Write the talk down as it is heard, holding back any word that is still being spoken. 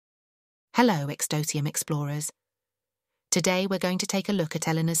Hello, Extocium explorers. Today we're going to take a look at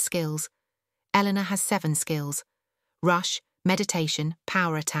ELENA's skills. ELENA has 7 skills: Rush, Meditation,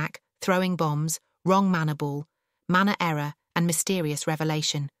 Power Attack, Throwing Bombs, Wrong Mana Ball, Mana Error, and Mysterious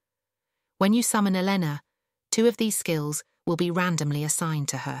Revelation. When you summon ELENA, 2 of these skills will be randomly assigned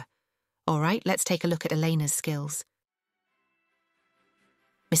to her. Alright, let's take a look at ELENA's skills.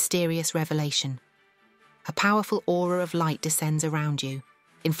 Mysterious Revelation. A powerful aura of light descends around you,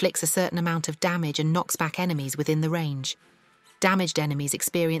 inflicts a certain amount of damage and knocks back enemies within the range. Damaged enemies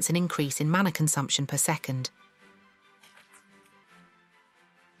experience an increase in mana consumption per second.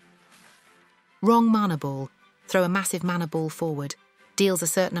 Wrong Mana Ball. Throw a massive mana ball forward. Deals a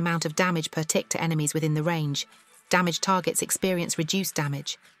certain amount of damage per tick to enemies within the range. Damaged targets experience reduced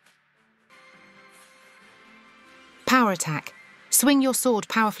damage. Power Attack. Swing your sword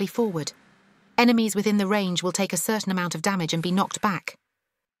powerfully forward. Enemies within the range will take a certain amount of damage and be knocked back.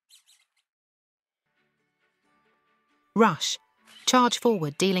 Rush. Charge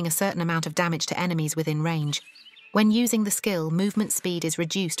forward, dealing a certain amount of damage to enemies within range. When using the skill, movement speed is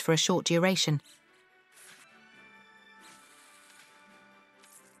reduced for a short duration.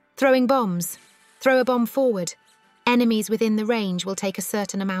 Throwing Bombs. Throw a bomb forward. Enemies within the range will take a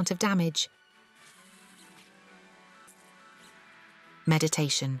certain amount of damage.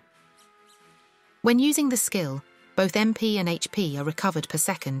 Meditation. When using the skill, both MP and HP are recovered per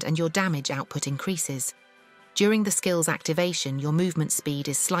second and your damage output increases. During the skill's activation, your movement speed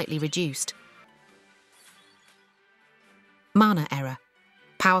is slightly reduced. Mana Error.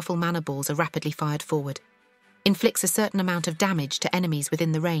 Powerful mana balls are rapidly fired forward. Inflicts a certain amount of damage to enemies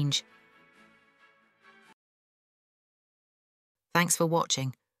within the range. Thanks for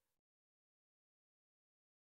watching.